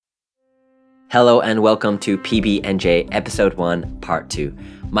Hello and welcome to PBandJ Episode 1, Part 2.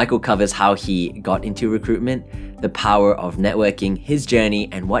 Michael covers how he got into recruitment, the power of networking, his journey,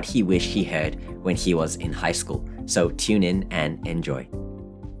 and what he wished he heard when he was in high school. So tune in and enjoy.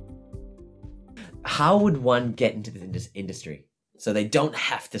 How would one get into this industry so they don't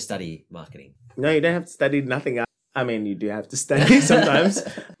have to study marketing? No, you don't have to study nothing else. I mean, you do have to study sometimes,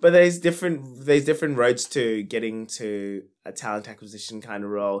 but there's different roads to getting to a talent acquisition kind of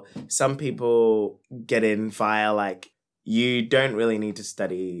role. Some people get in via you don't really need to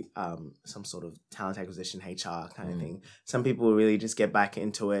study some sort of talent acquisition HR kind of thing. Some people really just get back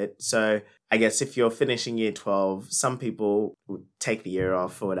into it. So I guess if you're finishing year 12, some people would take the year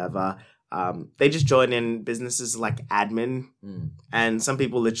off or whatever. They just join in businesses like admin, and some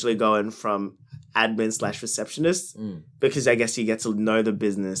people literally go in from admin/receptionist because I guess you get to know the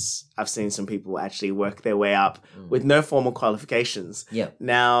business. I've seen some people actually work their way up with no formal qualifications. Yeah.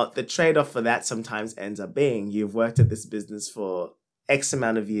 Now, the trade-off for that sometimes ends up being you've worked at this business for X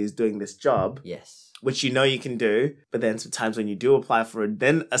amount of years doing this job. Yes. Which you know you can do, but then sometimes when you do apply for it,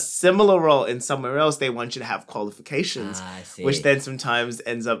 then a similar role in somewhere else, they want you to have qualifications, I see. which then sometimes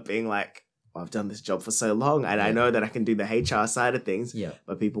ends up being like, well, I've done this job for so long and I know that I can do the HR side of things,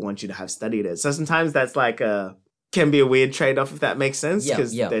 but people want you to have studied it. So sometimes that's can be a weird trade-off, if that makes sense,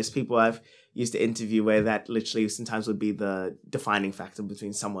 because there's people I've used to interview where that literally sometimes would be the defining factor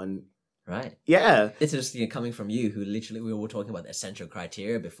between someone. Right. Yeah. It's just coming from you, who literally, we were talking about the essential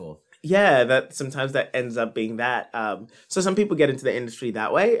criteria before. Yeah, that sometimes that ends up being that. So some people get into the industry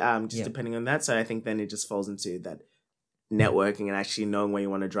that way, depending on that. So I think then it just falls into that networking and actually knowing where you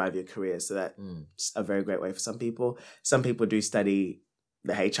want to drive your career. So that's a very great way for some people. Some people do study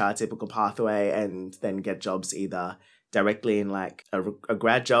the HR typical pathway and then get jobs either directly in a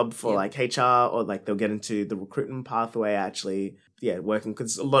grad job for HR, or they'll get into the recruitment pathway actually, working,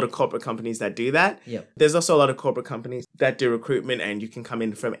 because a lot of corporate companies that do that. There's also a lot of corporate companies that do recruitment and you can come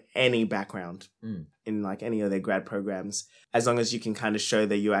in from any background in any of their grad programs, as long as you can kind of show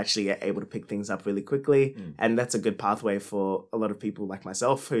that you actually are able to pick things up really quickly. And that's a good pathway for a lot of people like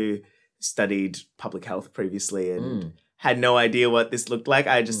myself who studied public health previously and had no idea what this looked like.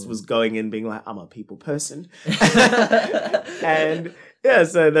 I just was going in being like, I'm a people person. And yeah,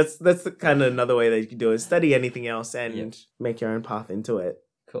 so that's the kind of another way that you can do it. Study anything else and make your own path into it.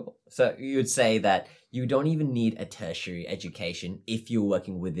 Cool. So you would say that you don't even need a tertiary education if you're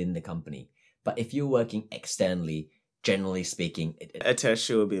working within the company. But if you're working externally, generally speaking, a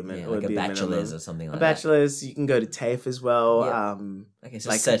tertiary would be a minimum. Like a bachelor's or something like that. A bachelor's, you can go to TAFE as well. Okay,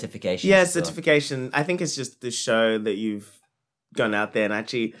 so certification. Yeah, certification. I think it's just to show that you've gone out there and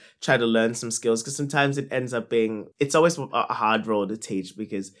actually try to learn some skills, because sometimes it ends up being, it's always a hard role to teach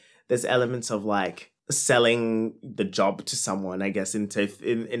because there's elements of selling the job to someone, I guess,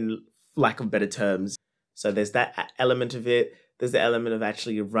 in lack of better terms. So there's that element of it. There's the element of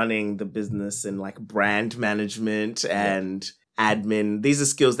actually running the business and brand management and admin. These are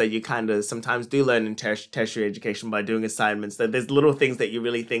skills that you kind of sometimes do learn in tertiary education by doing assignments. So there's little things that you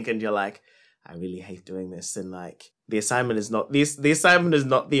really think and you're like, I really hate doing this. And the assignment is not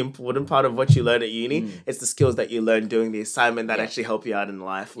the important part of what you learn at uni. It's the skills that you learn doing the assignment that actually help you out in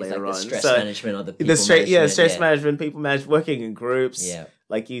life later on. The stress management or the people management. Stress management, people management, working in groups. Yeah.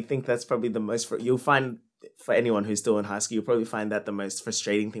 You think that's probably the most, you'll find, for anyone who's still in high school, you'll probably find that the most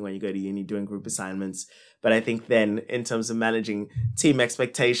frustrating thing when you go to uni, doing group assignments. But I think then in terms of managing team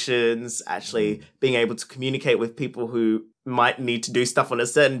expectations, actually being able to communicate with people who might need to do stuff on a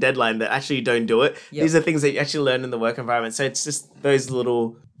certain deadline that actually don't do it. These are things that you actually learn in the work environment. So it's just those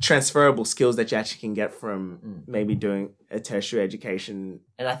little transferable skills that you actually can get from maybe doing a tertiary education.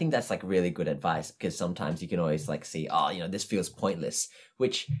 And I think that's really good advice, because sometimes you can always see, this feels pointless,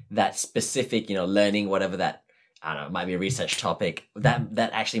 which that specific, learning whatever that, I don't know, it might be a research topic, that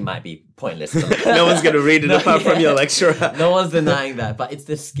actually might be pointless. No one's going to read it apart from your lecturer. No one's denying that, but it's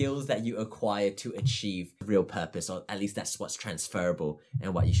the skills that you acquire to achieve real purpose, or at least that's what's transferable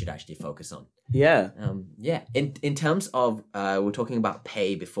and what you should actually focus on. Yeah. In terms of, we're talking about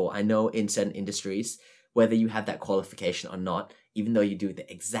pay before. I know in certain industries, whether you have that qualification or not, even though you do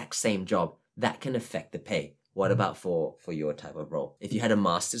the exact same job, that can affect the pay. What about for your type of role? If you had a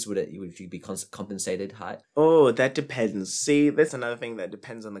master's, would you be compensated high? Oh, that depends. See, that's another thing that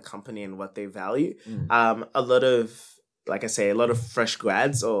depends on the company and what they value. A lot of fresh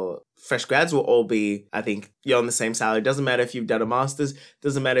grads or fresh grads will all be, I think, you're on the same salary. Doesn't matter if you've done a master's,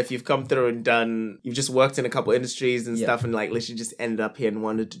 doesn't matter if you've come through and you've just worked in a couple industries and stuff and like literally just ended up here and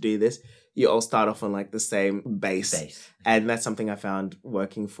wanted to do this. You all start off on like the same base. And that's something I found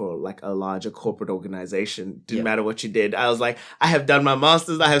working for like a larger corporate organization. Didn't matter what you did. I was like, I have done my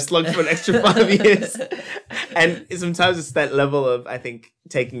master's. I have slugged for an extra 5 years. And sometimes it's that level of, I think,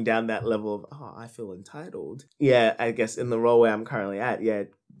 taking down that level of, I feel entitled. Yeah, I guess in the role where I'm currently at,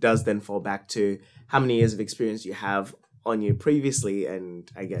 it does then fall back to how many years of experience you have on you previously,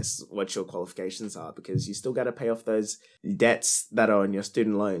 and I guess what your qualifications are, because you still got to pay off those debts that are on your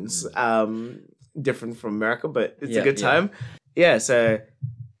student loans. Different from America, but it's a good time. Yeah, so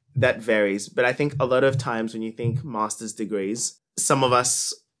that varies. But I think a lot of times when you think master's degrees, some of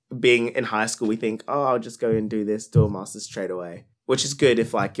us being in high school, we think, I'll just go and do a master's straight away. Which is good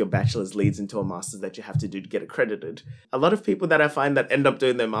if like your bachelor's leads into a master's that you have to do to get accredited. A lot of people that I find that end up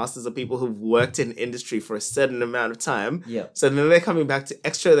doing their masters are people who've worked in industry for a certain amount of time. Yeah. So then they're coming back to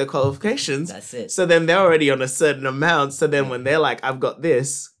extra their qualifications. That's it. So then they're already on a certain amount. So then when they're like, I've got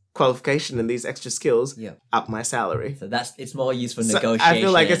this qualification and these extra skills, up my salary. So it's more used for negotiation. I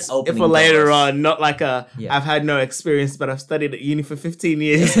feel like it's for later on, not like I've had no experience, but I've studied at uni for 15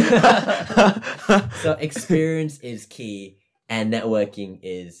 years. So experience is key. And networking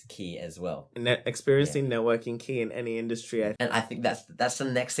is key as well. Experiencing networking key in any industry. And I think that's the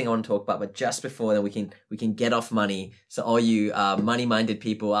next thing I want to talk about. But just before then, we can get off money. So all you money-minded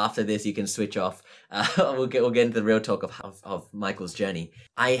people, after this, you can switch off. We'll get into the real talk of Michael's journey.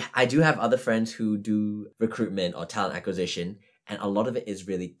 I do have other friends who do recruitment or talent acquisition, and a lot of it is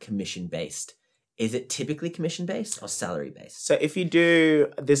really commission-based. Is it typically commission-based or salary-based? So if you do,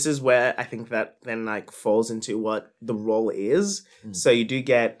 this is where I think that then like falls into what the role is. So you do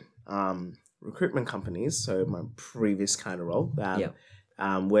get recruitment companies. So my previous kind of role,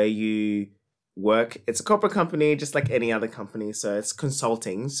 where you work, it's a corporate company just like any other company. So it's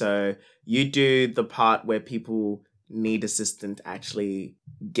consulting. So you do the part where people need assistance actually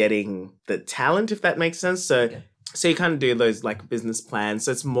getting the talent, if that makes sense. So you kind of do those like business plans.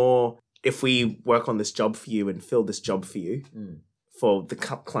 So it's more, if we work on this job for you and fill this job for you, for the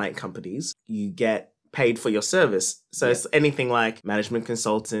client companies, you get paid for your service. So it's anything like management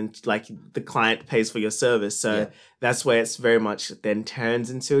consultant, like the client pays for your service. So that's where it's very much then turns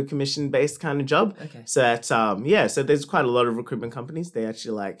into a commission-based kind of job. Okay. So that's, so there's quite a lot of recruitment companies. They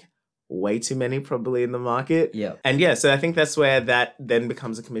actually like way too many probably in the market. Yeah. And so I think that's where that then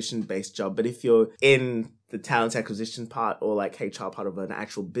becomes a commission-based job. But if you're in the talent acquisition part or like HR part of an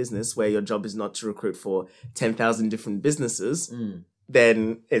actual business where your job is not to recruit for 10,000 different businesses,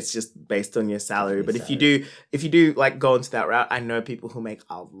 then it's just based on your salary. But if you do like go into that route, I know people who make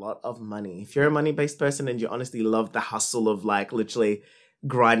a lot of money. If you're a money-based person and you honestly love the hustle of like literally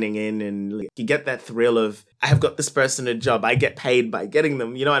grinding in and you get that thrill of, I have got this person a job, I get paid by getting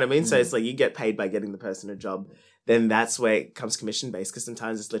them, you know what I mean? So it's like you get paid by getting the person a job. Then that's where it comes commission based, because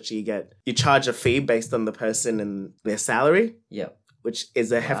sometimes it's literally you charge a fee based on the person and their salary, which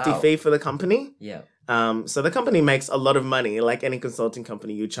is a hefty fee for the company. So the company makes a lot of money. Like any consulting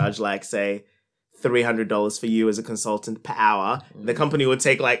company, you charge like say $300 for you as a consultant per hour. The company would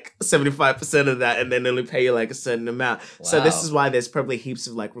take like 75% of that and then only pay you like a certain amount. So this is why there's probably heaps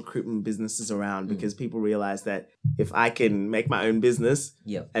of like recruitment businesses around, because people realize that if I can make my own business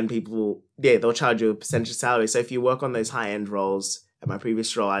and people, they'll charge you a percentage of salary. So if you work on those high-end roles, at my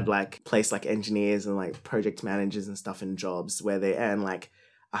previous role, I'd like place like engineers and like project managers and stuff in jobs where they earn like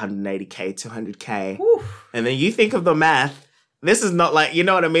 180K, 200K. And then you think of the math. This is not like, you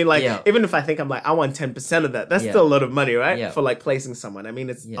know what I mean? Like, even if I think I'm like, I want 10% of that, that's still a lot of money, right? For like placing someone. I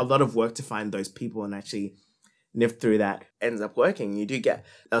mean, it's a lot of work to find those people and actually nip through that. Ends up working. You do get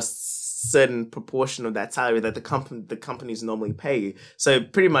a certain proportion of that salary that the companies normally pay you. So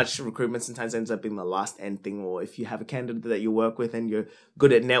pretty much recruitment sometimes ends up being the last end thing. Or if you have a candidate that you work with and you're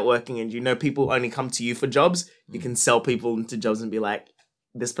good at networking and you know people only come to you for jobs, you can sell people into jobs and be like,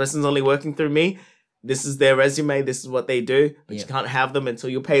 this person's only working through me. This is their resume. This is what they do. But you can't have them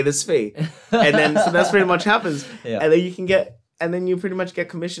until you pay this fee. And then, so that's pretty much happens. And then you pretty much get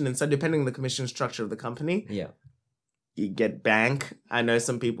commission. And so depending on the commission structure of the company, you get bank. I know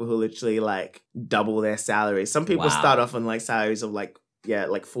some people who literally like double their salary. Some people start off on like salaries of like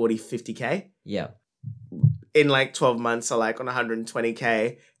 40, 50K. In like 12 months, so like on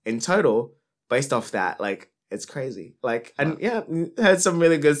 120K in total based off that. Like, it's crazy. Like, and heard some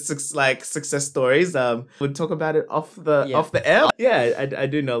really good success stories. We'll talk about it off the air. I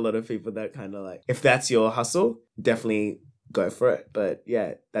do know a lot of people that kind of like, if that's your hustle, definitely go for it. But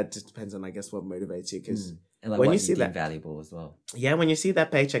that just depends on, I guess, what motivates you. Because And like when what you you see deem that, valuable as well. yeah, when you see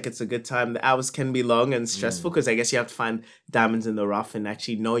that paycheck, it's a good time. The hours can be long and stressful because I guess you have to find diamonds in the rough and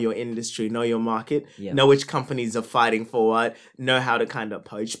actually know your industry, know your market, Yeah. know which companies are fighting for what, know how to kind of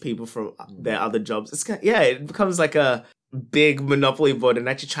poach people from their other jobs. It's it becomes like a big monopoly board and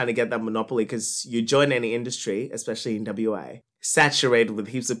actually trying to get that monopoly because you join any industry, especially in WA, saturated with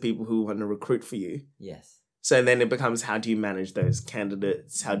heaps of people who want to recruit for you. Yes. So then it becomes, how do you manage those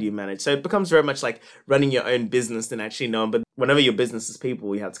candidates? How do you manage? So it becomes very much like running your own business than actually knowing. But whenever your business is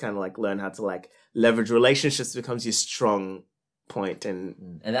people, you have to kind of like learn how to like leverage relationships becomes your strong point.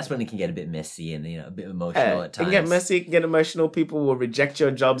 And that's when it can get a bit messy and, a bit emotional at times. It can get messy, it can get emotional. People will reject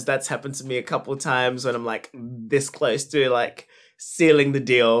your jobs. That's happened to me a couple of times when I'm like this close to like sealing the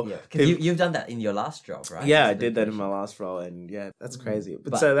deal. Yeah, because you've done that in your last job, right? Yeah, I did that in my last role, and yeah, that's crazy.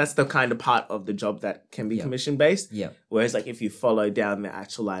 But so that's the kind of part of the job that can be commission based. Yeah. Whereas like if you follow down the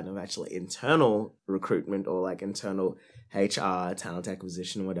actual line of actually internal recruitment or like internal HR, talent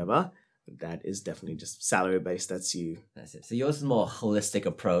acquisition, whatever, that is definitely just salary based. That's you. That's it. So yours is more holistic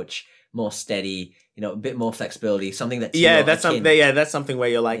approach, more steady, a bit more flexibility, something that's that's something where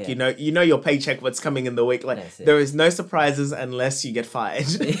you're like, you know your paycheck, what's coming in the week. Like there is no surprises unless you get fired.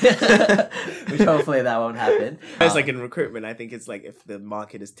 Which hopefully that won't happen. It's like in recruitment, I think it's like if the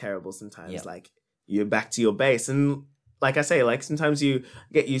market is terrible sometimes, like you're back to your base. And like I say, like sometimes you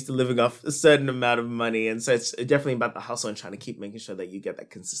get used to living off a certain amount of money. And so it's definitely about the hustle and trying to keep making sure that you get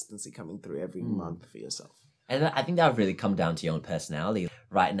that consistency coming through every month for yourself. And I think that would really come down to your own personality.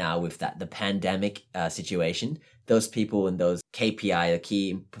 Right now with the pandemic situation, those people in those KPI, the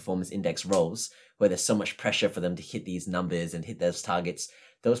key performance index roles, where there's so much pressure for them to hit these numbers and hit those targets,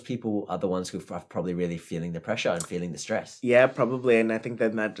 those people are the ones who are probably really feeling the pressure and feeling the stress. Yeah, probably. And I think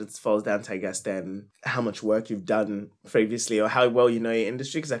then that just falls down to, I guess, then how much work you've done previously or how well you know your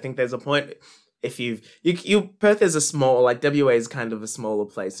industry. Because I think there's a point, if Perth is a small, like WA is kind of a smaller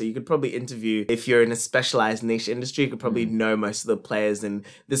place. So you could probably interview, if you're in a specialized niche industry, you could probably know most of the players. And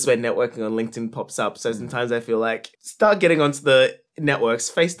this is where networking on LinkedIn pops up. So sometimes I feel like start getting onto the networks,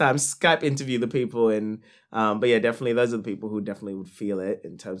 FaceTime, Skype interview the people. And but yeah, definitely those are the people who definitely would feel it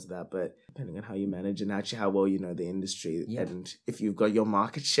in terms of that. But depending on how you manage and actually how well you know the industry, and if you've got your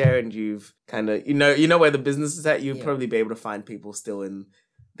market share and you've kind of you know where the business is at, you'll probably be able to find people still in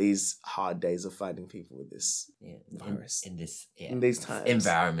these hard days of finding people with this virus in these times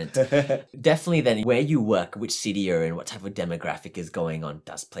environment. Definitely then where you work, which city you're in, what type of demographic is going on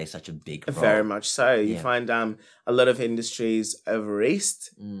does play such a big role. Very much so. You find a lot of industries over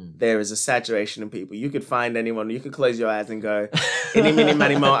east, there is a saturation of people. You could find anyone, you could close your eyes and go, any, mini,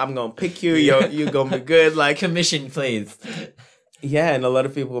 money, mo, I'm going to pick you, you're going to be good. Like commission, please. Yeah, and a lot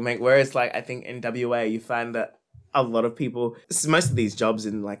of people will make, whereas like I think in WA you find that a lot of people, most of these jobs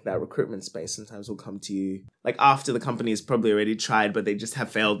in like that recruitment space sometimes will come to you like after the company has probably already tried, but they just have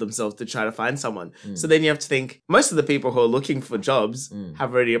failed themselves to try to find someone. So then you have to think, most of the people who are looking for jobs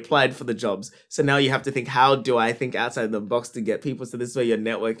have already applied for the jobs. So now you have to think, how do I think outside the box to get people? So this is where your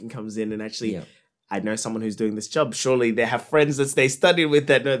networking comes in and actually... I know someone who's doing this job. Surely they have friends that they studied with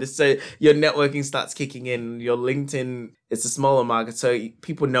that know this. So your networking starts kicking in. Your LinkedIn, it's a smaller market. So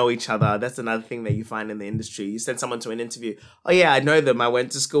people know each other. That's another thing that you find in the industry. You send someone to an interview. Oh yeah, I know them. I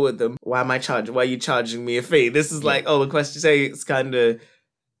went to school with them. Why are you charging me a fee? This is like, the question. Say it's kind of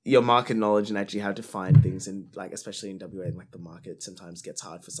your market knowledge and actually how to find things. And like, especially in WA, like the market sometimes gets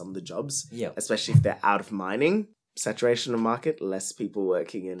hard for some of the jobs. Yeah. Especially if they're out of mining, saturation of market, less people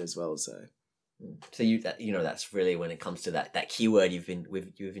working in as well. So that's really when it comes to that keyword you've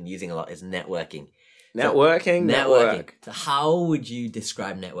been using a lot is networking. Networking. So how would you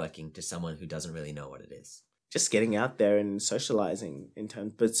describe networking to someone who doesn't really know what it is? Just getting out there and socializing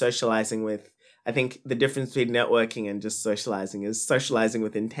but socializing with, I think the difference between networking and just socializing is socializing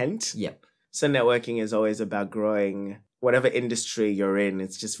with intent. Yep. So networking is always about growing whatever industry you're in.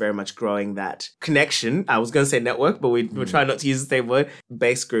 It's just very much growing that connection. I was going to say network, but we're trying not to use the same word.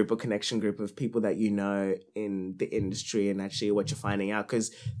 Base group or connection group of people that you know in the industry and actually what you're finding out.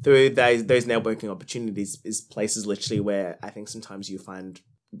 Because through those networking opportunities is places literally where I think sometimes you find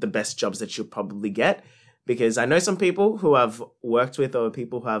the best jobs that you'll probably get. Because I know some people who I've worked with or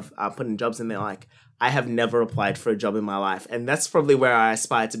people who have put in jobs and they're like, I have never applied for a job in my life. And that's probably where I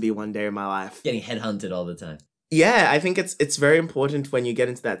aspire to be one day in my life. Getting headhunted all the time. Yeah, I think it's very important when you get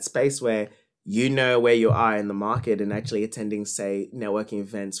into that space where you know where you are in the market and actually attending, say, networking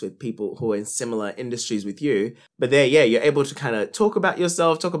events with people who are in similar industries with you. But there, you're able to kind of talk about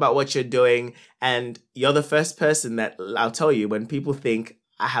yourself, talk about what you're doing. And you're the first person that I'll tell you when people think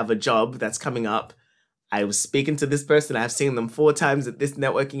I have a job that's coming up, I was speaking to this person. I've seen them 4 times at this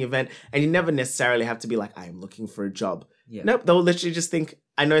networking event. And you never necessarily have to be like, I am looking for a job. Yeah. Nope. They'll literally just think,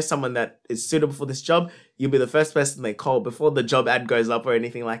 I know someone that is suitable for this job. You'll be the first person they call before the job ad goes up or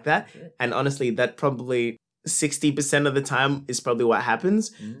anything like that. Yeah. And honestly, that probably 60% of the time is probably what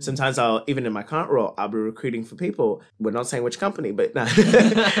happens. Sometimes even in my current role, I'll be recruiting for people. We're not saying which company, but no.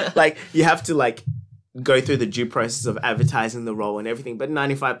 Like, you have to like go through the due process of advertising the role and everything. But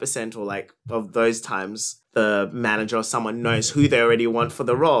 95% or like of those times, the manager or someone knows who they already want for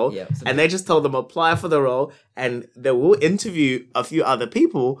the role. Yeah, and they just tell them apply for the role, and they will interview a few other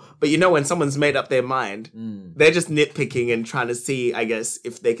people. But you know, when someone's made up their mind, they're just nitpicking and trying to see, I guess,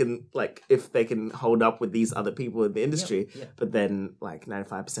 if they can hold up with these other people in the industry. Yeah. But then like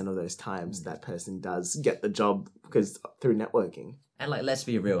 95% of those times that person does get the job because through networking. And like, let's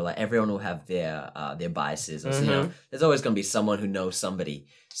be real, like everyone will have their biases. So, you know, there's always going to be someone who knows somebody.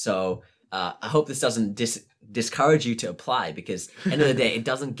 So I hope this doesn't discourage you to apply, because at the end of the day, it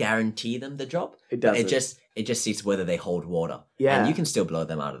doesn't guarantee them the job. It doesn't. It just sees whether they hold water. Yeah. And you can still blow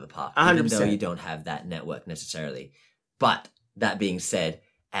them out of the park, 100%. even though you don't have that network necessarily. But that being said,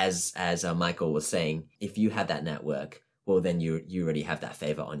 as Michael was saying, if you have that network, well, then you already have that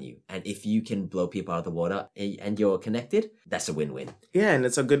favor on you. And if you can blow people out of the water and you're connected, that's a win-win. Yeah, and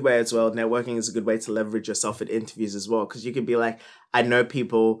it's a good way as well. Networking is a good way to leverage yourself at interviews as well, because you could be like, I know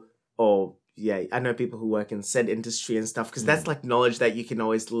people who work in said industry and stuff, because that's like knowledge that you can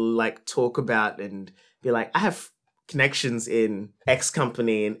always like talk about and be like, I have connections in X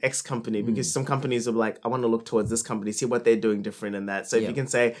company and X company, because some companies are like, I want to look towards this company, see what they're doing different in that. So if you can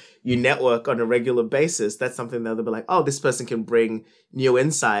say you network on a regular basis, that's something that they'll be like, oh, this person can bring new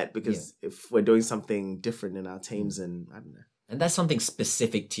insight, because if we're doing something different in our teams, and I don't know. And that's something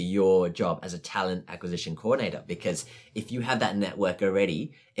specific to your job as a talent acquisition coordinator, because if you have that network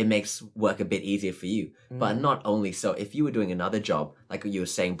already, it makes work a bit easier for you. But not only so, if you were doing another job, like you were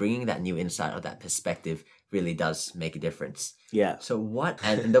saying, bringing that new insight or that perspective really does make a difference. Yeah. So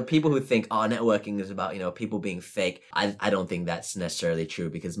and the people who think, oh, networking is about, you know, people being fake, I don't think that's necessarily true,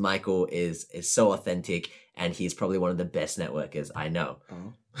 because Michael is so authentic, and he's probably one of the best networkers I know.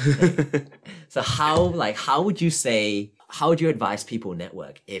 So how would you advise people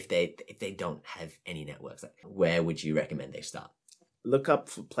network if they don't have any networks? Like, where would you recommend they start? Look up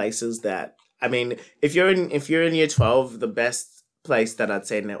for places that, I mean, if you're in year 12, the best place that I'd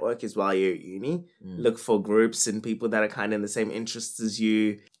say network is while you're at uni. Look for groups and people that are kind of in the same interests as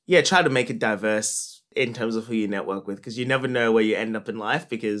you. Yeah, try to make it diverse in terms of who you network with, because you never know where you end up in life,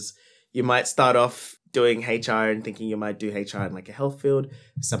 because you might start off doing HR and thinking you might do HR in like a health field.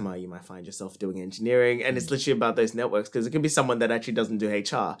 Somehow you might find yourself doing engineering, and it's literally about those networks, because it could be someone that actually doesn't do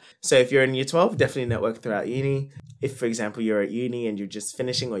HR. So if you're in year 12, definitely network throughout uni. If, for example, you're at uni and you're just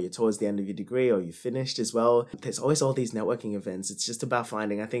finishing, or you're towards the end of your degree, or you finished as well, there's always all these networking events. It's just about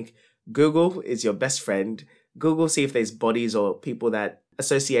finding, I think Google is your best friend. Google, see if there's bodies or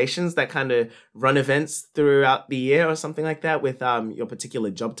associations that kind of run events throughout the year or something like that with your particular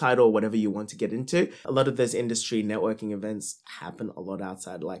job title or whatever you want to get into. A lot of those industry networking events happen a lot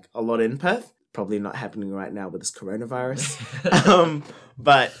outside, like a lot in Perth. Probably not happening right now with this coronavirus.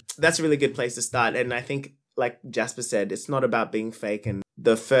 But that's a really good place to start. And I think, like Jasper said, it's not about being fake. And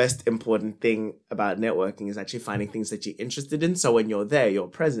the first important thing about networking is actually finding things that you're interested in. So when you're there, you're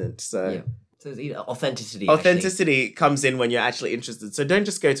present. So it's either authenticity. Authenticity comes in when you're actually interested. So don't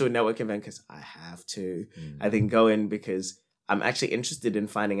just go to a network event because I have to. I think go in because I'm actually interested in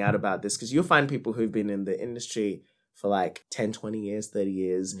finding out about this, because you'll find people who've been in the industry for like 10, 20 years, 30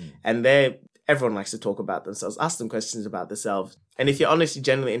 years. And everyone likes to talk about themselves, ask them questions about themselves. And if you're honestly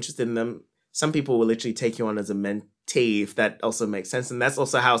genuinely interested in them, some people will literally take you on as a mentee, if that also makes sense. And that's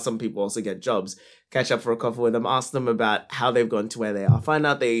also how some people also get jobs. Catch up for a coffee with them, ask them about how they've gone to where they are, find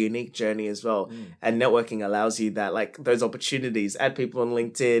out their unique journey as well. And networking allows you that, like those opportunities, add people on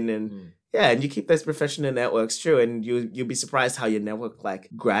LinkedIn and and you keep those professional networks true, and you'll be surprised how your network like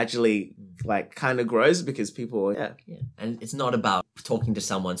gradually like kind of grows, because people And it's not about talking to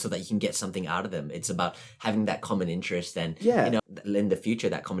someone so that you can get something out of them. It's about having that common interest, and you know, in the future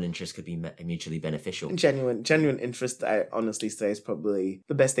that common interest could be mutually beneficial. Genuine interest, I honestly say, is probably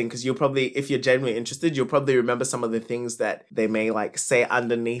the best thing, because you'll probably, if you're genuinely interested, you'll probably remember some of the things that they may like say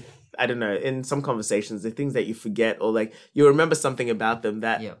underneath. I don't know, in some conversations, the things that you forget, or like you'll remember something about them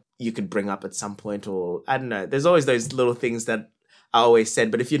that you could bring up at some point, or I don't know. There's always those little things that are always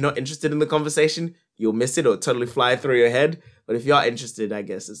said, but if you're not interested in the conversation, you'll miss it or totally fly through your head. But if you're interested, I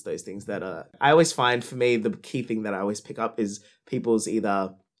guess it's those things that are... I always find, for me, the key thing that I always pick up is people's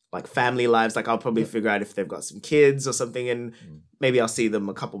either like family lives. Like I'll probably figure out if they've got some kids or something, and maybe I'll see them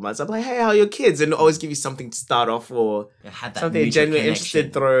a couple months. I'm like, hey, how are your kids? And always give you something to start off or Have that something you're genuinely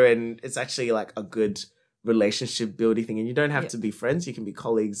interested connection. through, and it's actually like a good relationship building thing. And you don't have to be friends; you can be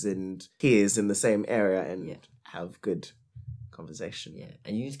colleagues and peers in the same area and have good conversation. Yeah,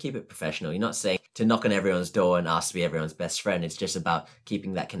 and you just keep it professional. You're not saying to knock on everyone's door and ask to be everyone's best friend. It's just about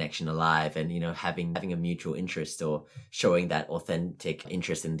keeping that connection alive and, having a mutual interest or showing that authentic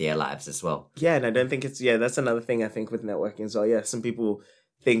interest in their lives as well. Yeah, and I don't think that's another thing I think with networking as well. Yeah, some people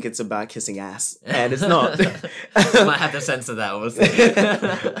think it's about kissing ass, and it's not. Might have to censor that, we'll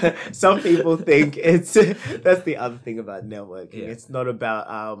see. Some people think that's the other thing about networking. Yeah. It's not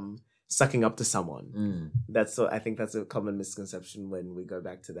about sucking up to someone. I think that's a common misconception when we go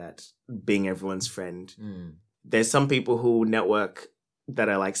back to that being everyone's friend. There's some people who network that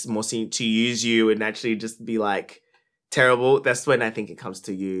are like more seen to use you and actually just be like terrible. That's when I think it comes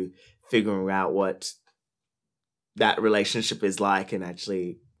to you figuring out what that relationship is like and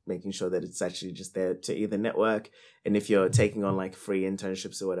actually making sure that it's actually just there to either network, and if you're taking on like free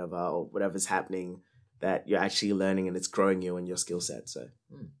internships or whatever's happening, that you're actually learning and it's growing you and your skill set. So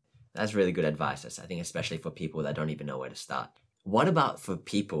that's really good advice. I think especially for people that don't even know where to start. What about for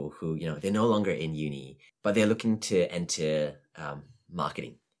people who, they're no longer in uni, but they're looking to enter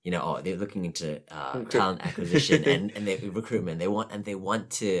marketing, or they're looking into talent acquisition and their recruitment. They want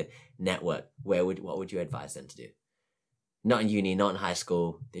to network. What would you advise them to do? Not in uni, not in high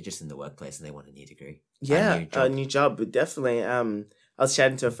school. They're just in the workplace and they want a new degree. Yeah, a new job, definitely. I was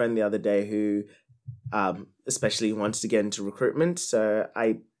chatting to a friend the other day who especially wanted to get into recruitment. So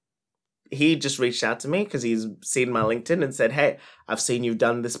he just reached out to me because he's seen my LinkedIn and said, hey, I've seen you've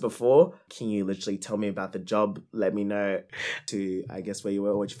done this before. Can you literally tell me about the job? Let me know to, I guess, where you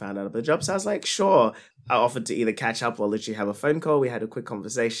were, what you found out about the job. So I was like, sure. I offered to either catch up or literally have a phone call. We had a quick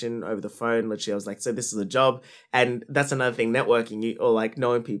conversation over the phone. Literally, I was like, so this is a job. And that's another thing, networking or like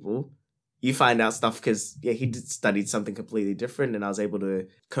knowing people. You find out stuff because, he studied something completely different. And I was able to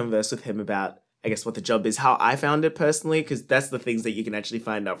converse with him about, I guess, what the job is, how I found it personally, because that's the things that you can actually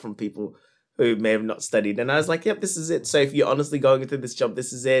find out from people who may have not studied. And I was like, yep, this is it. So if you're honestly going into this job,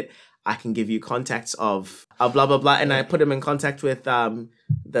 this is it. I can give you contacts of blah, blah, blah. And I put him in contact with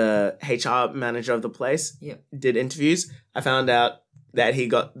the HR manager of the place. Yeah. Did interviews. I found out that he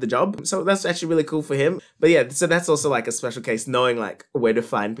got the job. So that's actually really cool for him. But yeah, so that's also like a special case, knowing like where to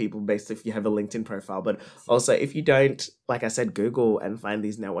find people based if you have a LinkedIn profile. But also if you don't, like I said, Google and find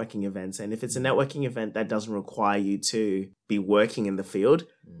these networking events. And if it's a networking event that doesn't require you to be working in the field,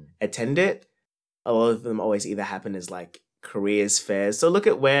 attend it. A lot of them always either happen as like careers fairs. So look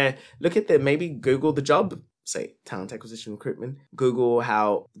at maybe Google the job, say talent acquisition recruitment. Google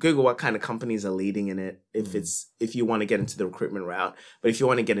what kind of companies are leading in it. If you want to get into the recruitment route, but if you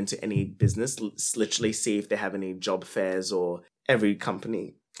want to get into any business, literally see if they have any job fairs, or every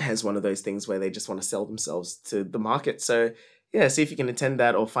company has one of those things where they just want to sell themselves to the market. So yeah, see if you can attend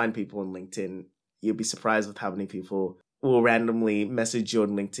that or find people on LinkedIn. You'll be surprised with how many people will randomly message you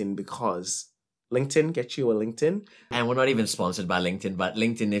on LinkedIn because LinkedIn, get you a LinkedIn. And we're not even sponsored by LinkedIn, but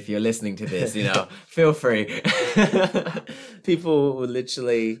LinkedIn, if you're listening to this, feel free. People will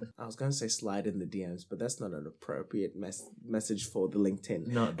literally, I was going to say slide in the DMs, but that's not an appropriate message for the LinkedIn.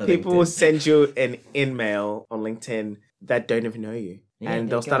 Not the People LinkedIn. will send you an email on LinkedIn that don't even know you. Yeah, and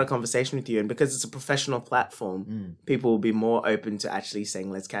they'll start a conversation with you. And because it's a professional platform, people will be more open to actually saying,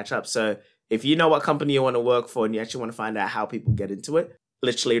 let's catch up. So if you know what company you want to work for and you actually want to find out how people get into it,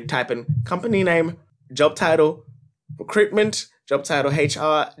 literally type in company name, job title, recruitment, job title,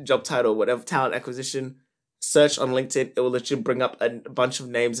 HR, job title, whatever, talent acquisition, search on LinkedIn. It will literally bring up a bunch of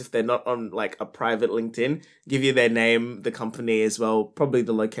names if they're not on like a private LinkedIn, give you their name, the company as well, probably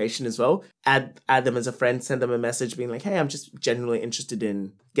the location as well. Add them as a friend, send them a message being like, hey, I'm just genuinely interested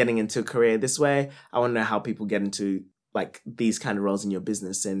in getting into a career this way. I want to know how people get into like these kind of roles in your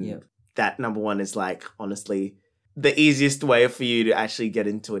business. And that number one is like, honestly, the easiest way for you to actually get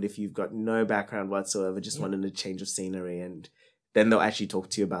into it if you've got no background whatsoever, just wanting a change of scenery, and then they'll actually talk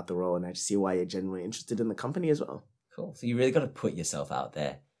to you about the role and actually see why you're genuinely interested in the company as well. Cool. So you really got to put yourself out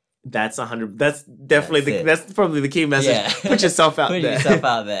there. That's definitely that's probably the key message. Yeah. Put yourself out there. Put yourself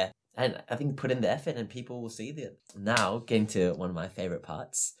out there. And I think put in the effort and people will see that. Now, getting to one of my favorite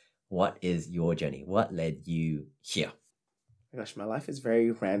parts. What is your journey? What led you here? Gosh, my life is very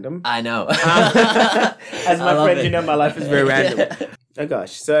random. I know. As my friend, my life is very random. Oh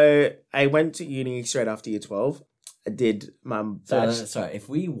gosh. So I went to uni straight after year 12. I did my Sorry, if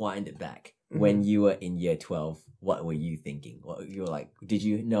we wind it back, when you were in year 12, what were you thinking? What you were like, did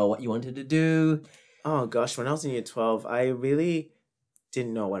you know what you wanted to do? Oh gosh, when I was in year 12, I really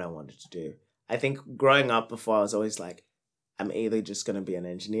didn't know what I wanted to do. I think growing up before, I was always like, I'm either just going to be an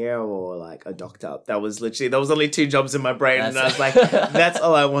engineer or like a doctor. There was only 2 jobs in my brain. And I was like, that's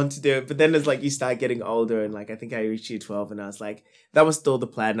all I want to do. But then it's like you start getting older, and like I think I reached year 12 and I was like, that was still the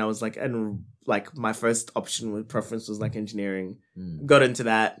plan. And I was like, and like my first option with preference was like engineering. Got into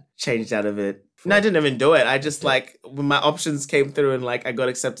that, changed out of it. And I didn't even do it. I just like, when my options came through and like I got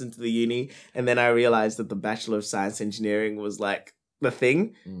accepted into the uni, and then I realized that the Bachelor of Science Engineering was like the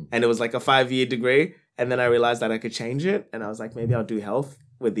thing. And it was like a 5-year degree. And then I realized that I could change it. And I was like, maybe I'll do health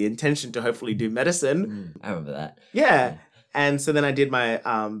with the intention to hopefully do medicine. I remember that. Yeah. And so then I did my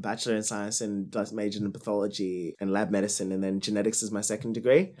Bachelor in Science and majored in pathology and lab medicine. And then genetics is my second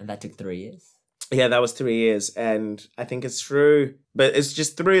degree. And that took 3 years? Yeah, that was 3 years. And I think it's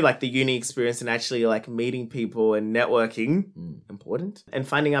just through like the uni experience and actually like meeting people and networking, important, and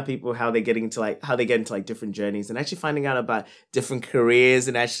finding out people how they get into like different journeys, and actually finding out about different careers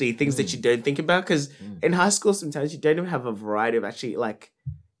and actually things that you don't think about. Because in high school, sometimes you don't even have a variety of actually like,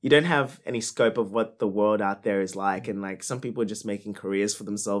 you don't have any scope of what the world out there is like. And like some people are just making careers for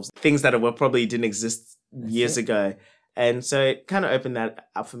themselves, things that probably didn't exist years ago. And so it kind of opened that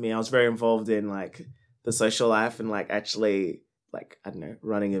up for me. I was very involved in like the social life and like actually like, I don't know,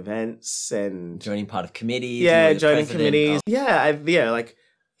 running events and joining part of committees. Yeah, joining committees. Joining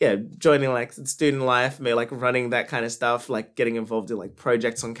like student life, maybe like running that kind of stuff, like getting involved in like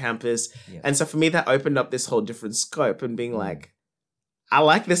projects on campus. Yeah. And so for me, that opened up this whole different scope and being like, I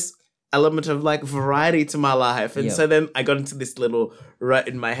like this element of like variety to my life. And so then I got into this little rut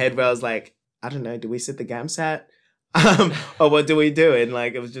in my head where I was like, I don't know, do we sit the GAMSAT? Or what do we do? And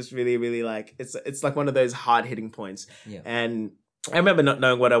like, it was just really, really like, it's like one of those hard hitting points. Yeah. And I remember not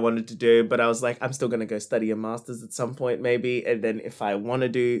knowing what I wanted to do, but I was like, I'm still going to go study a master's at some point maybe. And then if I want to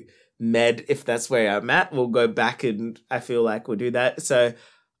do med, if that's where I'm at, we'll go back and I feel like we'll do that. So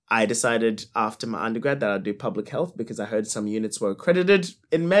I decided after my undergrad that I'd do public health because I heard some units were accredited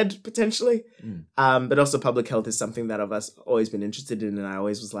in med potentially. But also public health is something that I've always been interested in. And I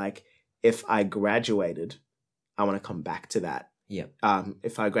always was like, if I graduated, I want to come back to that. Yeah.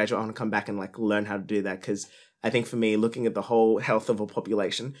 If I graduate, I want to come back and like learn how to do that. Because I think for me, looking at the whole health of a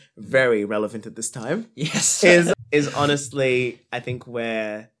population, very relevant at this time. Yes. is honestly, I think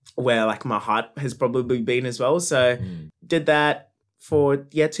where like my heart has probably been as well. So did that for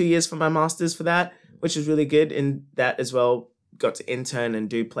 2 years for my master's for that, which was really good. In that as well, got to intern and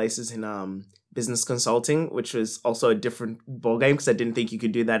do places in business consulting, which was also a different ballgame because I didn't think you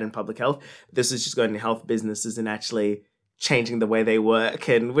could do that in public health. This is just going to health businesses and actually changing the way they work,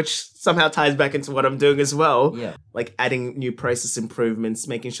 and which somehow ties back into what I'm doing as well. Yeah. Like adding new process improvements,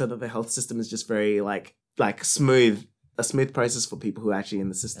 making sure that the health system is just very like smooth, a smooth process for people who are actually in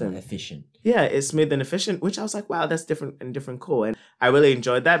the system. Efficient. Yeah, it's smooth and efficient, which I was like, wow, that's different cool. And I really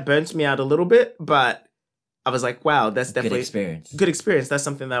enjoyed that. Burnt me out a little bit, but I was like, wow, that's definitely good experience. That's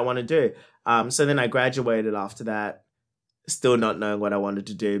something that I want to do. So then I graduated after that, still not knowing what I wanted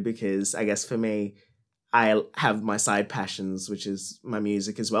to do because I guess for me, I have my side passions, which is my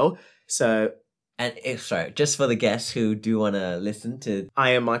music as well. So, and sorry, just for the guests who do want to listen to,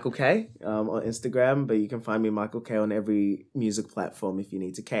 I am Michael K on Instagram, but you can find me Michael K on every music platform if you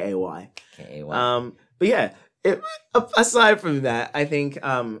need to. KAY. But yeah, aside from that, I think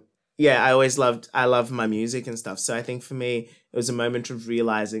I love my music and stuff. So I think for me, it was a moment of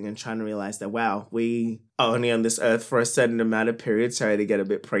realizing and trying to realize that, wow, we are only on this earth for a certain amount of period. Sorry to get a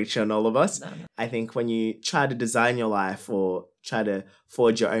bit preachy on all of us. No. I think when you try to design your life or try to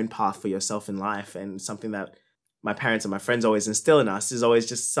forge your own path for yourself in life, and something that my parents and my friends always instill in us is always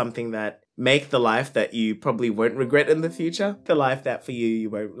just something that make the life that you probably won't regret in the future. The life that for you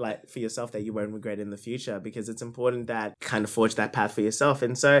won't like for yourself that you won't regret in the future, because it's important that kind of forge that path for yourself.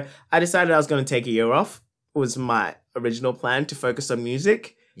 And so I decided I was going to take a year off. It was my original plan to focus on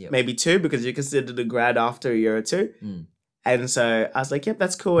music, maybe 2, because you're considered a grad after a year or 2. And so I was like, yep,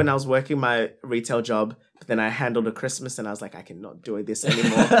 that's cool. And I was working my retail job. But then I handled a Christmas and I was like, I cannot do this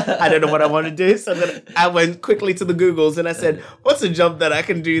anymore. I don't know what I want to do. So then I went quickly to the Googles and I said, what's a job that I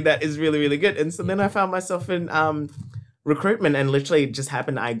can do that is really, really good? And so then I found myself in recruitment, and literally just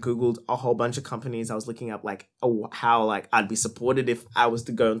happened. I Googled a whole bunch of companies. I was looking up like how like I'd be supported if I was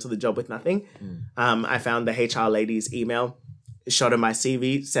to go into the job with nothing. I found the HR lady's email, shot her my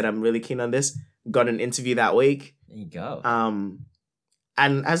CV, said I'm really keen on this, got an interview that week. There you go.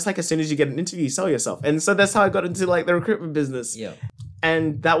 And as like, as soon as you get an interview, you sell yourself. And so that's how I got into like the recruitment business. Yeah.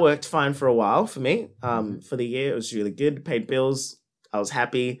 And that worked fine for a while for me. For the year, it was really good. Paid bills. I was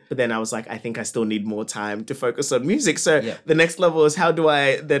happy. But then I was like, I think I still need more time to focus on music. So the next level is, how do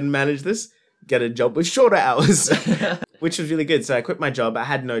I then manage this? Get a job with shorter hours. which was really good. So I quit my job. I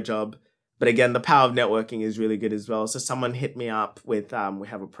had no job. But again, the power of networking is really good as well. So someone hit me up with, we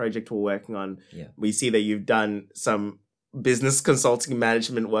have a project we're working on. Yeah. We see that you've done some business consulting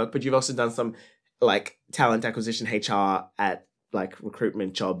management work, but you've also done some like talent acquisition HR at like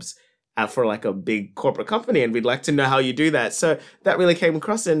recruitment jobs for like a big corporate company. And we'd like to know how you do that. So that really came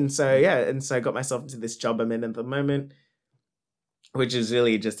across. And so, and so I got myself into this job I'm in at the moment, which is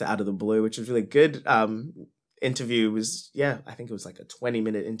really just out of the blue, which was really good. Interview was, I think it was like a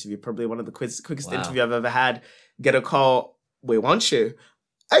 20-minute interview, probably one of the quickest interview I've ever had. Get a call, we want you.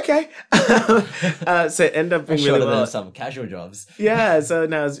 Okay. So it ended up being really well. Than some casual jobs. Yeah, so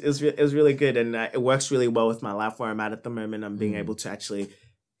no, it was really good, and it works really well with my life where I'm at the moment. I'm being able to actually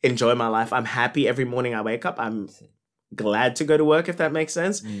enjoy my life. I'm happy every morning I wake up. I'm glad to go to work, if that makes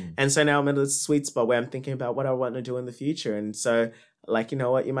sense. And so now I'm in a sweet spot where I'm thinking about what I want to do in the future. And so, like, you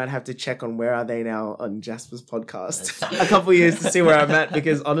know what, you might have to check on where are they now on Jasper's podcast a couple of years to see where I'm at,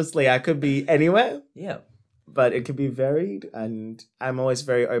 because honestly, I could be anywhere. Yeah. But it could be varied, and I'm always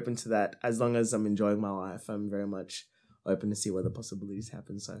very open to that. As long as I'm enjoying my life, I'm very much open to see where the possibilities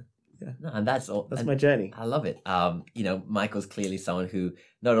happen. So yeah, no, and that's my journey. I love it. Michael's clearly someone who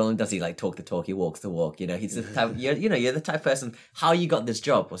not only does he like talk the talk, he walks the walk. He's the type. You're the type of person. How you got this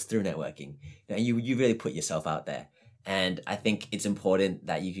job was through networking. You really put yourself out there, and I think it's important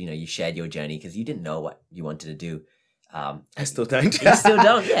that you shared your journey, because you didn't know what you wanted to do. I still don't. You still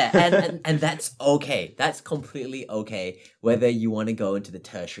don't, yeah. And that's okay. That's completely okay. Whether you want to go into the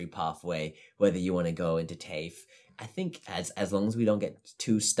tertiary pathway, whether you want to go into TAFE. I think as long as we don't get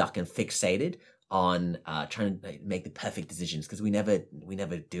too stuck and fixated on trying to make the perfect decisions, because we never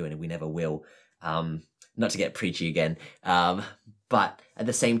do and we never will. Not to get preachy again. But at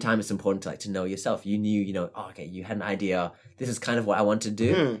the same time, it's important to know yourself. You knew, you had an idea. This is kind of what I want to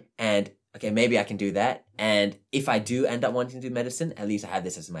do. And okay, maybe I can do that. And if I do end up wanting to do medicine, at least I have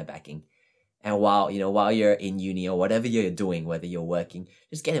this as my backing. And while you're in uni or whatever you're doing, whether you're working,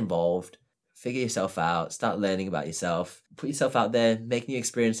 just get involved, figure yourself out, start learning about yourself, put yourself out there, make new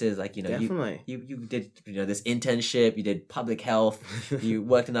experiences. Like, Definitely. you did, this internship, you did public health, you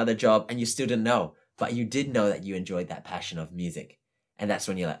worked another job, and you still didn't know, but you did know that you enjoyed that passion of music. And that's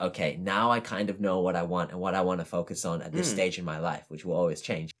when you're like, okay, now I kind of know what I want and what I want to focus on at this stage in my life, which will always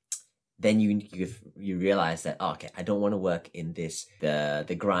change. Then you realize that, okay, I don't want to work in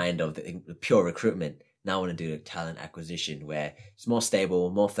the grind of the pure recruitment. Now I want to do talent acquisition, where it's more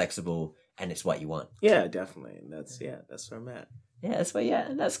stable, more flexible, and it's what you want. Yeah, definitely. And that's where I'm at. Yeah, that's where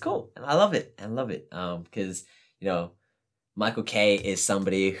and that's cool. And I love it. Because Michael K is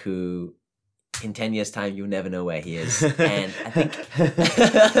somebody who, in 10 years' time, you'll never know where he is. And I think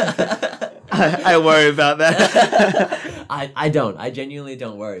I worry about that. I don't. I genuinely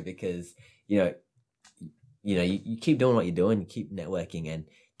don't worry, because you keep doing what you're doing, you keep networking, and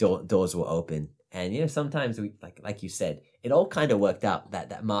doors will open. And sometimes we like you said, it all kind of worked out.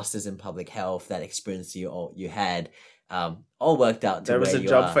 That master's in public health, that experience you had, all worked out. There was a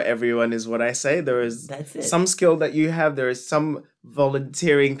job for everyone, is what I say. There is some skill that you have. There is some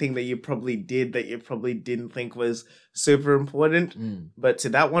volunteering thing that you probably did that you probably didn't think was super important. But to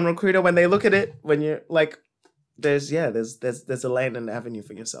that one recruiter, when they look at it, when you're like, there's a lane and avenue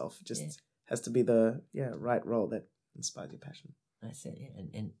for yourself. It just has to be the right role that inspires your passion. That's it. Yeah.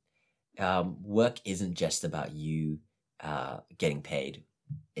 And work isn't just about you getting paid.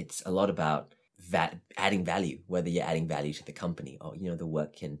 It's a lot about adding value, whether you're adding value to the company or the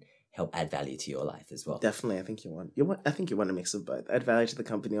work can help add value to your life as well. Definitely. I think you want a mix of both. Add value to the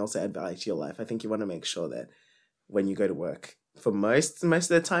company, also add value to your life. I think you want to make sure that when you go to work, for most of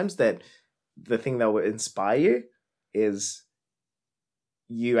the times, that the thing that will inspire you is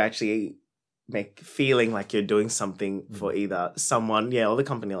you actually feeling like you're doing something for either someone, or the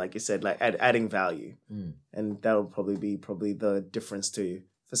company, like you said, like adding value. And that will probably be the difference too.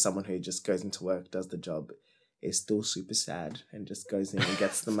 For someone who just goes into work, does the job, is still super sad, and just goes in and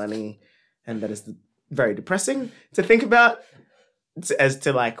gets the money. And that is very depressing to think about, as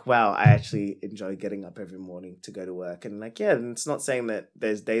to like, wow, I actually enjoy getting up every morning to go to work. And like, and it's not saying that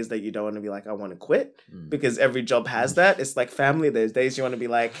there's days that you don't want to be like, I want to quit, because every job has that. It's like family. There's days you want to be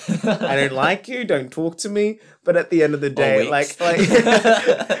like, I don't like you, don't talk to me. But at the end of the day, like but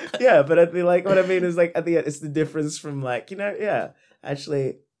at the, like, what I mean is, like, at the end, it's the difference from like,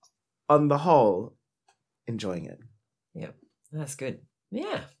 actually, on the whole, enjoying it. Yeah, that's good.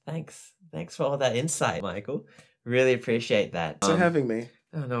 Yeah, thanks for all that insight, Michael. Really appreciate that. Thanks for having me.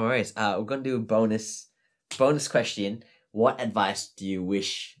 Oh, no worries. We're going to do a bonus question. What advice do you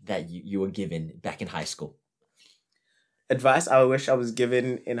wish that you were given back in high school? Advice I wish I was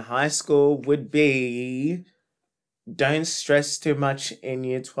given in high school would be don't stress too much in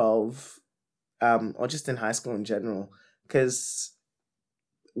year 12, or just in high school in general, because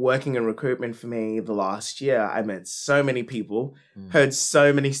working in recruitment for me the last year, I met so many people, heard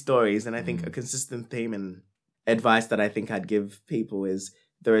so many stories, and I think a consistent theme and advice that I think I'd give people is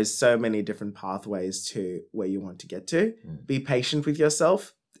there is so many different pathways to where you want to get to. Be patient with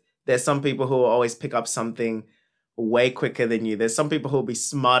yourself. There's some people who will always pick up something way quicker than you. There's some people who will be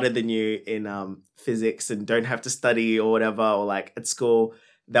smarter than you in physics and don't have to study or whatever, or like at school,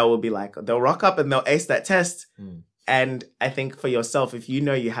 they will be like, they'll rock up and they'll ace that test. And I think for yourself, if you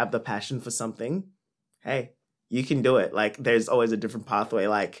know you have the passion for something, hey, you can do it. Like there's always a different pathway.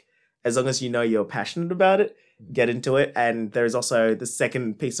 Like as long as you know you're passionate about it, get into it. And there's also the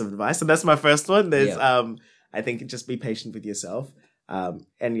second piece of advice. So that's my first one. There's, I think just be patient with yourself. And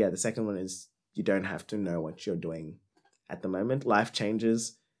yeah, the second one is you don't have to know what you're doing at the moment. Life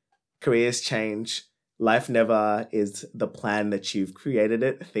changes, careers change. Life never is the plan that you've created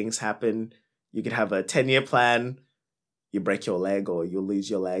it. Things happen. You could have a 10-year plan. You break your leg or you lose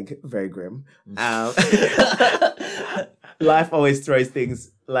your leg. Very grim. Life always throws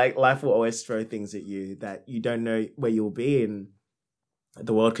things, like life will always throw things at you that you don't know where you'll be, and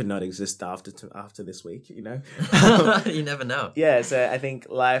the world could not exist after this week, you know? You never know. Yeah, so I think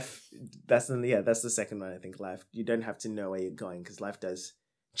life, that's the second one. I think life, you don't have to know where you're going because life does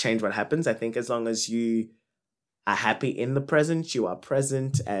change what happens. I think as long as you are happy in the present, you are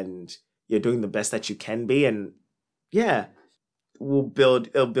present and you're doing the best that you can be, and yeah, it'll build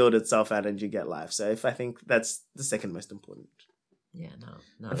itself out and you get life. So I think that's the second most important. Yeah,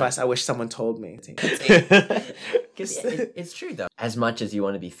 no. Advice I wish someone told me. It's true though. As much as you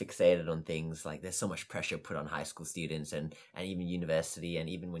want to be fixated on things, like there's so much pressure put on high school students and even university and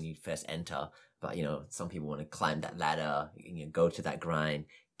even when you first enter. But you know, some people want to climb that ladder, go to that grind,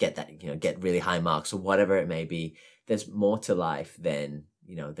 get that, get really high marks or whatever it may be. There's more to life than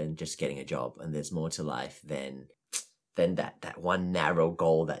just getting a job, and there's more to life than that one narrow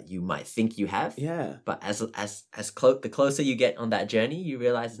goal that you might think you have. Yeah. But the closer you get on that journey, you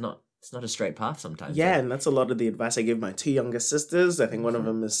realize it's not a straight path sometimes. Yeah, and that's a lot of the advice I give my two younger sisters. I think one of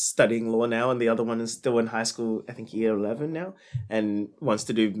them is studying law now, and the other one is still in high school, I think year 11 now, and wants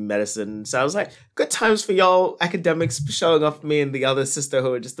to do medicine. So I was like, good times for y'all academics showing off me and the other sister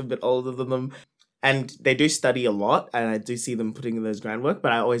who are just a bit older than them. And they do study a lot, and I do see them putting in those groundwork,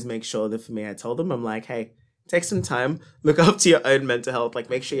 but I always make sure that for me, I told them, I'm like, hey, take some time, look after your own mental health, like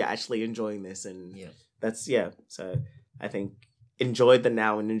make sure you're actually enjoying this. And so I think enjoy the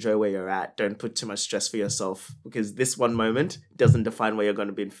now and enjoy where you're at. Don't put too much stress for yourself because this one moment doesn't define where you're going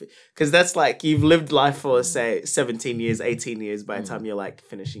to be. Because that's like you've lived life for, say, 17 years, 18 years by the time you're like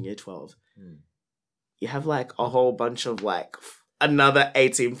finishing year 12. You have like a whole bunch of like another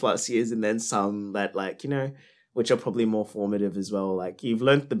 18 plus years and then some that like, which are probably more formative as well. Like you've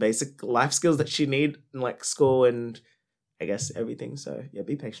learned the basic life skills that you need in like school and I guess everything. So yeah,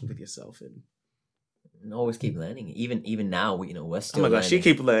 be patient with yourself and always keep learning. Even now, we're still. Oh my gosh, you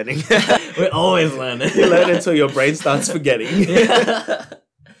keep learning. We're always learning. You learn until your brain starts forgetting.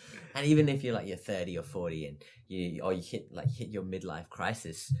 And even if you're like you're 30 or 40 and you hit your midlife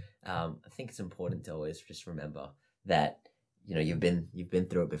crisis, I think it's important to always just remember that you've been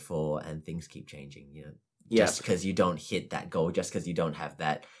through it before and things keep changing. Just because you don't hit that goal, just because you don't have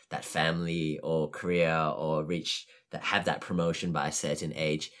that family or career or have that promotion by a certain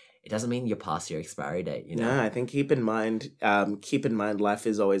age, it doesn't mean you're past your expiry date. No, I think keep in mind, life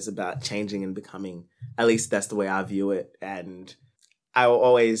is always about changing and becoming. At least that's the way I view it. And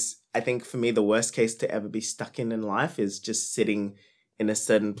I think for me, the worst case to ever be stuck in life is just sitting in a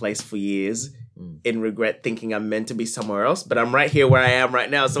certain place for years in regret, thinking I'm meant to be somewhere else, but I'm right here where I am right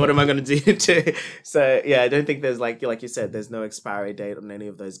now. So what am I going to do So yeah, I don't think there's like you said, there's no expiry date on any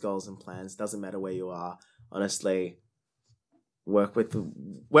of those goals and plans. Doesn't matter where you are. Honestly, work with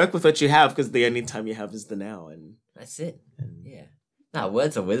what you have because the only time you have is the now, and that's it. Yeah. Now,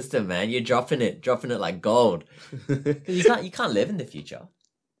 words of wisdom, man. You're dropping it like gold. You can't live in the future.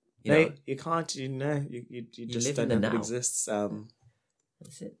 You can't. You just live don't in the know now. It exists.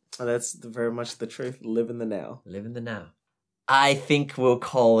 That's it. That's very much the truth. Live in the now. Live in the now. I think we'll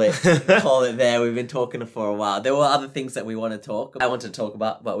call it there. We've been talking for a while. There were other things that we want to talk. I want to talk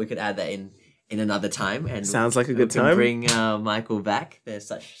about, but we could add that in another time. And sounds like a good time. Bring Michael back. There's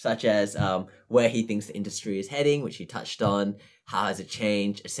such as where he thinks the industry is heading, which he touched on. How has it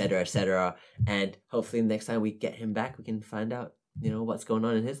changed, etc., etc. And hopefully next time we get him back, we can find out, what's going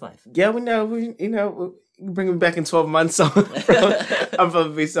on in his life. Yeah, we know. We'll bring him back in 12 months. So I'll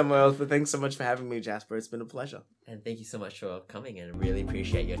probably be somewhere else. But thanks so much for having me, Jasper. It's been a pleasure. And thank you so much for coming, and really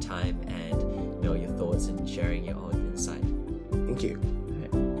appreciate your time and know your thoughts and sharing your own insight. Thank you.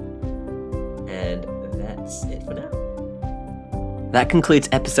 And that's it for now. That concludes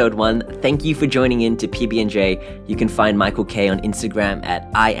episode 1. Thank you for joining in to PBandJ. You can find Michael K on Instagram at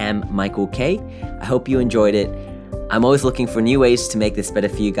I am Michael K. I hope you enjoyed it. I'm always looking for new ways to make this better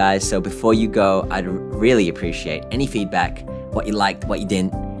for you guys. So before you go, I'd really appreciate any feedback, what you liked, what you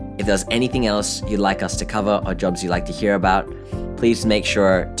didn't. If there's anything else you'd like us to cover or jobs you'd like to hear about, please make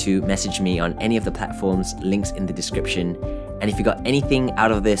sure to message me on any of the platforms, links in the description. And if you got anything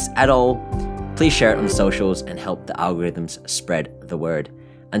out of this at all, please share it on the socials and help the algorithms spread the word.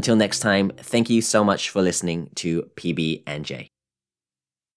 Until next time, thank you so much for listening to PBandJ.